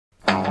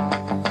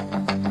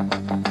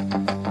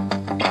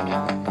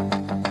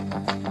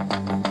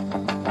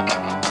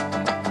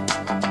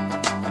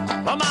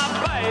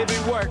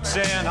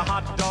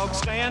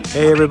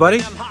Hey everybody,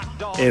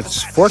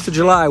 it's 4th of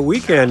July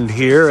weekend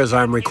here as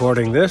I'm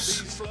recording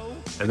this,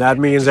 and that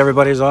means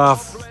everybody's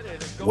off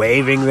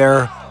waving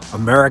their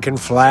American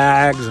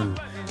flags and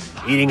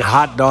eating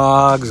hot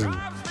dogs and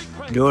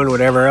doing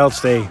whatever else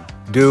they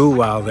do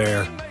while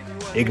they're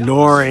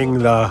ignoring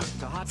the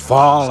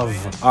fall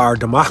of our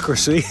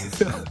democracy.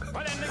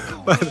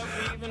 But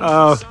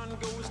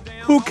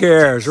who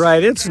cares,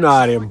 right? It's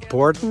not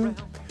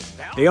important.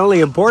 The only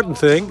important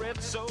thing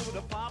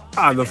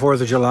on the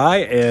 4th of July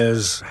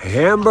is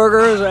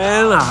hamburgers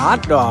and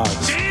hot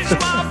dogs. She's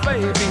my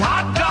baby,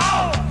 hot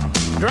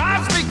dog.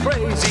 Drives me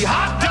crazy,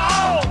 hot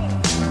dog.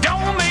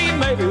 Don't mean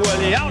maybe,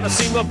 well, you ought to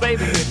see my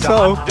baby at the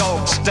So, hot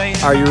dog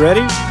stand. Are you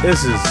ready?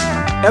 This is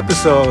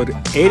episode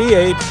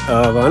 88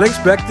 of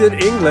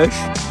Unexpected English,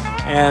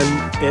 and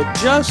it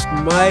just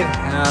might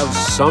have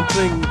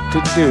something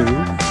to do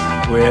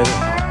with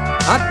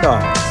hot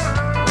dogs.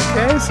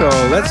 Okay, so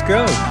let's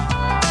go.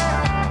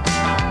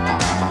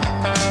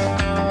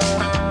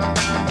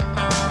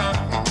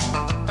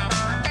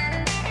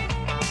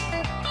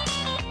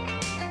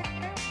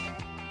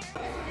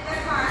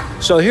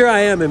 So here I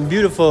am in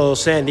beautiful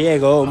San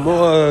Diego,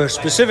 more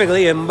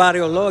specifically in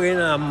Barrio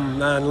Logan.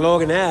 I'm on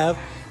Logan Ave,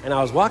 and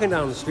I was walking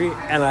down the street,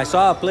 and I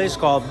saw a place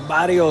called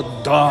Barrio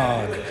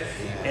Dog.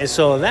 And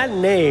so that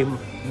name,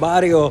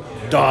 Barrio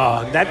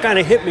Dog, that kind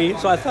of hit me,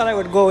 so I thought I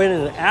would go in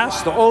and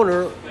ask the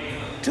owner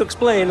to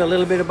explain a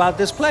little bit about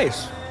this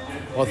place.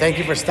 Well, thank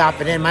you for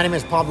stopping in. My name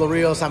is Pablo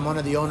Rios. I'm one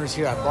of the owners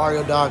here at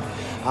Barrio Dog.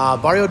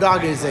 Barrio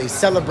Dog is a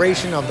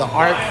celebration of the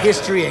art,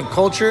 history, and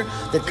culture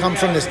that comes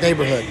from this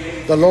neighborhood,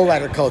 the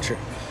lowrider culture.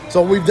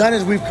 So what we've done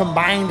is we've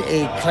combined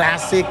a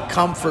classic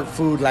comfort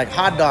food like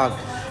hot dog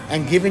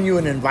and given you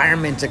an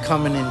environment to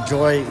come and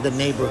enjoy the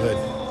neighborhood,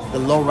 the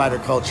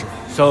lowrider culture.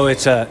 So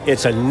it's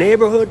a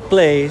neighborhood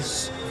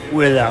place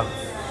with a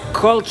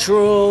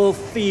cultural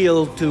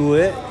feel to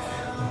it,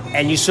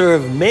 and you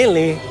serve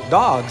mainly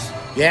dogs.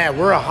 Yeah,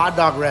 we're a hot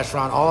dog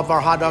restaurant. All of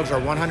our hot dogs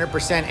are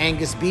 100%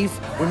 Angus beef.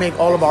 We make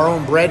all of our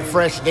own bread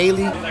fresh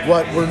daily.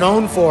 What we're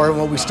known for and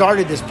what we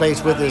started this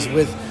place with is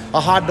with a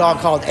hot dog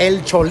called El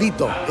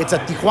Cholito. It's a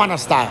Tijuana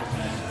style.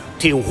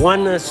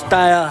 Tijuana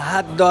style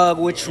hot dog,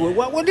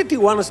 what would the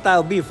Tijuana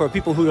style be for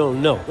people who don't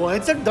know? Well,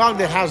 it's a dog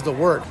that has the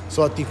word.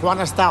 So a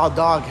Tijuana style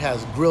dog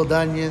has grilled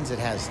onions, it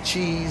has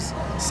cheese,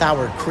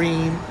 sour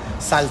cream,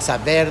 salsa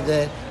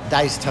verde,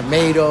 diced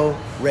tomato,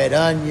 red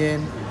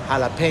onion,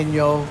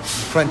 jalapeno,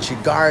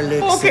 crunchy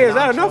garlic. Okay, is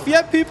that cilantro. enough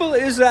yet, people?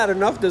 Is that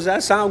enough? Does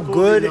that sound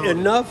good loaded.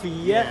 enough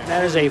yet?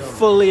 That is a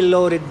fully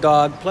loaded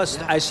dog. Plus,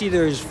 I see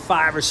there's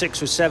 5 or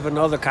 6 or 7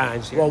 other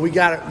kinds here. Well, we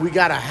got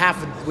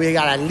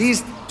at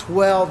least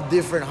 12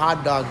 different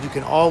hot dogs you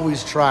can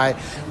always try.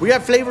 We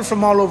have flavors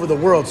from all over the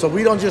world, so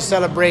we don't just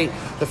celebrate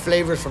the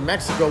flavors from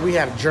Mexico. We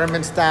have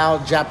German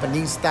style,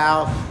 Japanese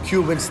style,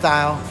 Cuban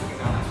style.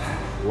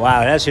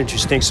 Wow, that's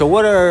interesting. So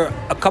what are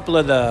a couple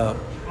of the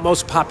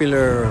most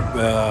popular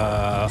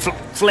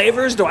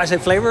flavors? Do I say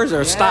flavors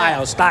or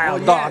style Well,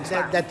 dog?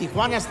 That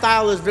Tijuana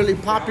style is really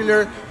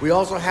popular. We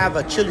also have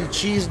a chili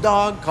cheese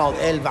dog called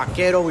El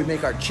Vaquero. We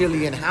make our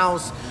chili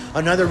in-house.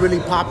 Another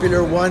really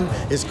popular one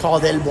is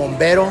called El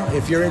Bombero.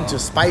 If you're into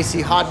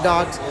spicy hot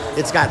dogs,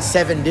 it's got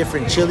 7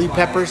 different chili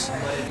peppers.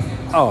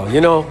 Oh,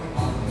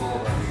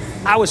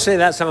 I would say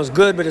that sounds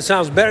good, but it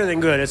sounds better than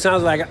good. It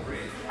sounds like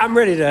I'm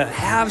ready to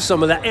have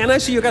some of that. And I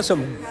see you got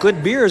some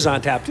good beers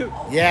on tap, too.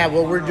 Yeah,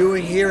 what we're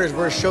doing here is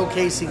we're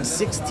showcasing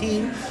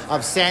 16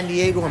 of San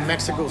Diego and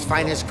Mexico's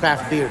finest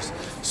craft beers.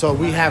 So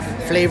we have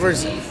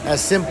flavors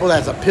as simple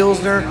as a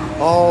Pilsner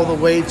all the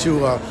way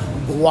to a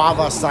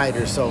guava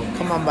cider. So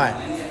come on by.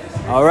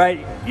 All right,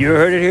 you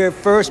heard it here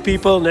first,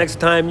 people. Next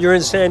time you're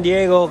in San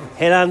Diego,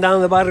 head on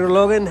down to Barrio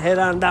Logan, head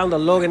on down to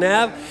Logan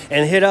Ave,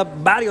 and hit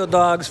up Barrio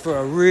Dogs for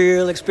a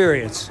real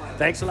experience.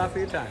 Thanks a lot for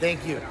your time.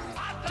 Thank you.